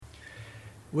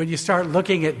when you start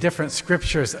looking at different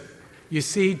scriptures, you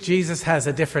see Jesus has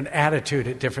a different attitude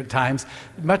at different times,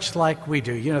 much like we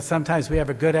do. You know, sometimes we have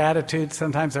a good attitude,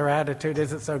 sometimes our attitude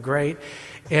isn't so great.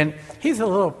 And he's a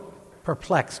little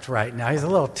perplexed right now. He's a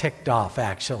little ticked off,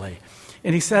 actually.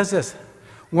 And he says this,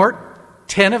 weren't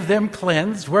 10 of them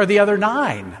cleansed? Where are the other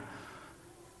 9?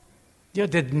 You know,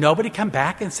 did nobody come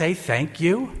back and say thank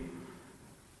you?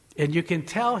 And you can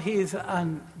tell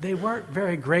they weren't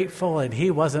very grateful, and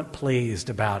he wasn't pleased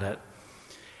about it.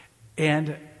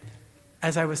 And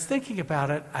as I was thinking about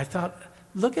it, I thought,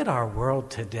 look at our world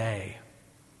today.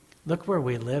 Look where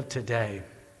we live today.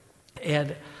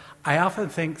 And I often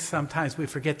think sometimes we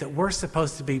forget that we're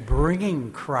supposed to be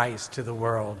bringing Christ to the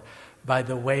world by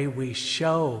the way we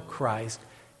show Christ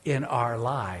in our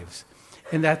lives.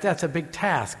 And that's a big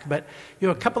task. But, you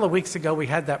know, a couple of weeks ago, we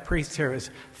had that priest here. It was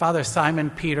Father Simon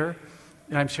Peter.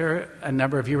 And I'm sure a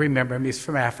number of you remember him. He's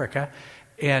from Africa.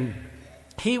 And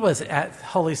he was at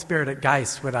Holy Spirit at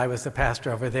Geist when I was the pastor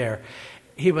over there.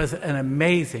 He was an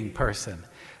amazing person.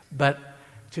 But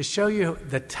to show you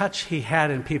the touch he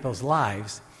had in people's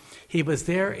lives, he was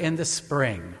there in the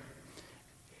spring.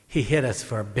 He hit us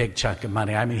for a big chunk of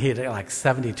money. I mean, he had like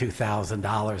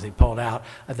 $72,000 he pulled out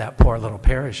of that poor little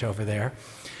parish over there.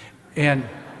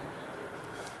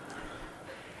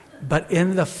 But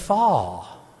in the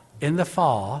fall,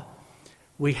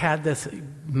 we had this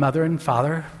mother and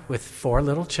father with 4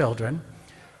 little children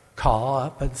call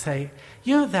up and say,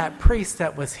 you know that priest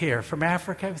that was here from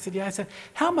Africa? I said, yeah. I said,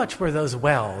 how much were those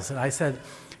wells? And I said,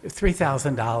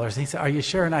 $3,000. He said, are you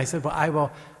sure? And I said, well, I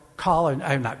will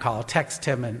text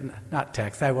him and not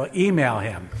text. I will email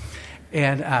him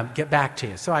and get back to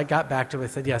you. So I got back to him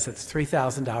and said, yes, it's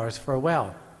 $3,000 for a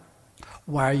well.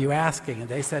 Why are you asking? And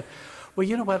they said, well,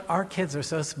 you know what? Our kids are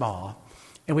so small,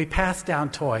 and we pass down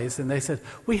toys, and they said,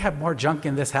 we have more junk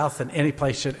in this house than any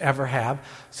place should ever have,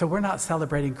 so we're not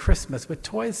celebrating Christmas with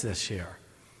toys this year.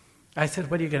 I said,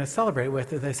 what are you going to celebrate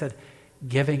with? And they said,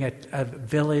 giving a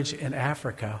village in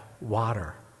Africa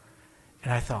water.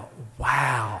 And I thought,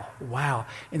 wow.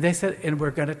 And they said, and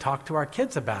we're going to talk to our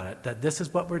kids about it, that this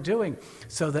is what we're doing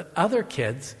so that other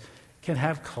kids can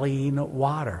have clean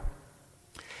water.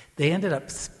 They ended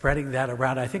up spreading that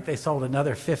around. I think they sold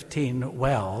another 15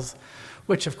 wells,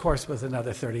 which of course was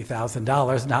another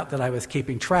 $30,000. Not that I was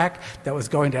keeping track. That was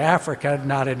going to Africa,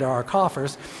 not into our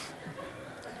coffers.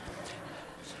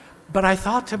 But I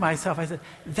thought to myself, I said,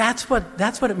 that's what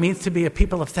it means to be a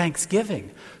people of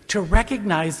thanksgiving, to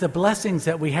recognize the blessings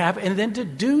that we have and then to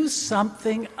do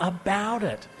something about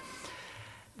it.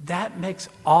 That makes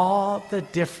all the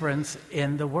difference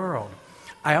in the world.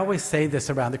 I always say this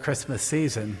around the Christmas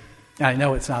season. I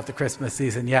know it's not the Christmas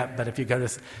season yet, but if you go to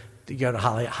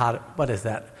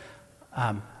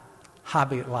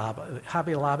Hobby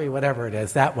Lobby, whatever it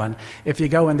is, that one. If you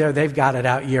go in there, they've got it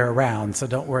out year round, so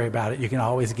don't worry about it. You can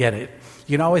always get it.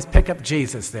 You can always pick up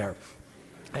Jesus there.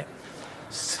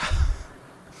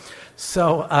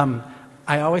 So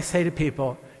I always say to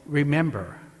people,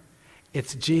 remember,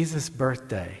 it's Jesus'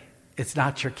 birthday. It's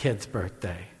not your kid's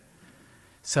birthday.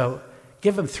 So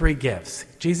give them 3 gifts.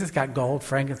 Jesus got gold,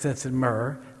 frankincense, and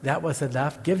myrrh. That was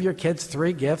enough. Give your kids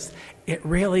 3 gifts. It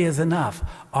really is enough.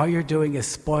 All you're doing is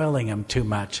spoiling them too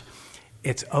much.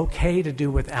 It's okay to do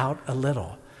without a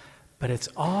little, but it's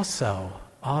also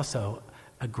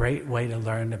a great way to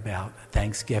learn about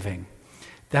Thanksgiving.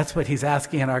 That's what he's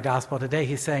asking in our gospel today.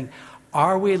 He's saying,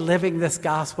 are we living this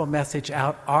gospel message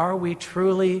out? Are we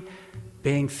truly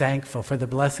being thankful for the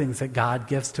blessings that God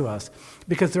gives to us?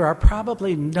 Because there are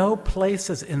probably no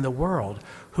places in the world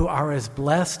who are as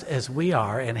blessed as we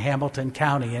are in Hamilton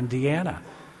County, Indiana.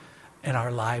 And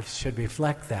our lives should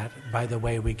reflect that by the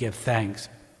way we give thanks.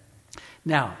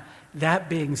 Now, that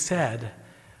being said,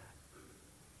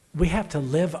 we have to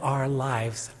live our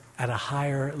lives at a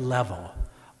higher level.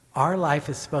 Our life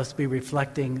is supposed to be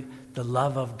reflecting the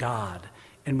love of God.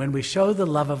 And when we show the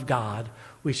love of God,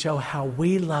 we show how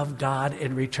we love God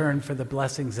in return for the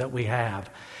blessings that we have.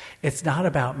 It's not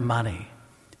about money.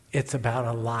 It's about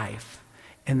a life.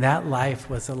 And that life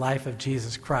was the life of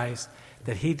Jesus Christ,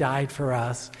 that he died for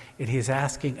us, and he's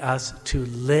asking us to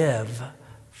live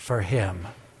for him.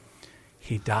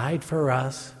 He died for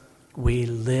us. We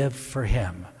live for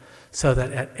him. So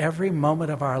that at every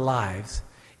moment of our lives,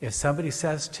 if somebody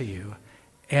says to you,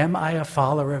 am I a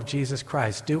follower of Jesus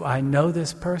Christ? Do I know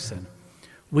this person?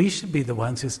 We should be the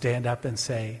ones who stand up and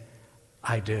say,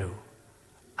 I do.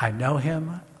 I know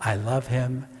him, I love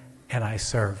him, and I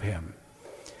serve him.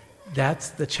 That's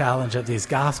the challenge of these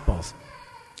Gospels.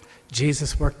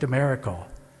 Jesus worked a miracle,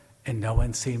 and no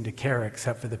one seemed to care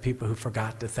except for the people who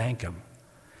forgot to thank him.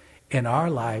 in our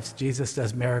lives, Jesus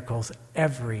does miracles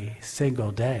every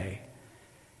single day,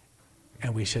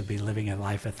 and we should be living a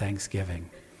life of thanksgiving.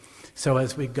 So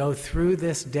as we go through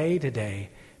this day today,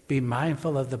 be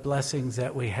mindful of the blessings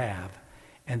that we have,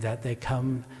 and that they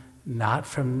come not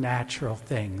from natural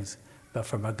things, but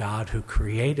from a God who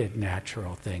created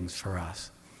natural things for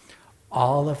us.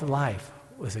 All of life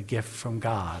was a gift from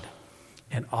God,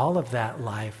 and all of that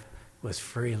life was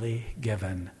freely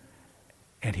given,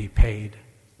 and he paid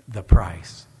the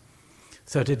price.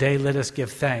 So today, let us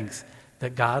give thanks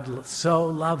that God so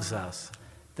loves us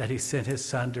that he sent his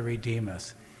Son to redeem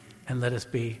us, and let us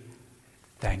be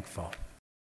thankful.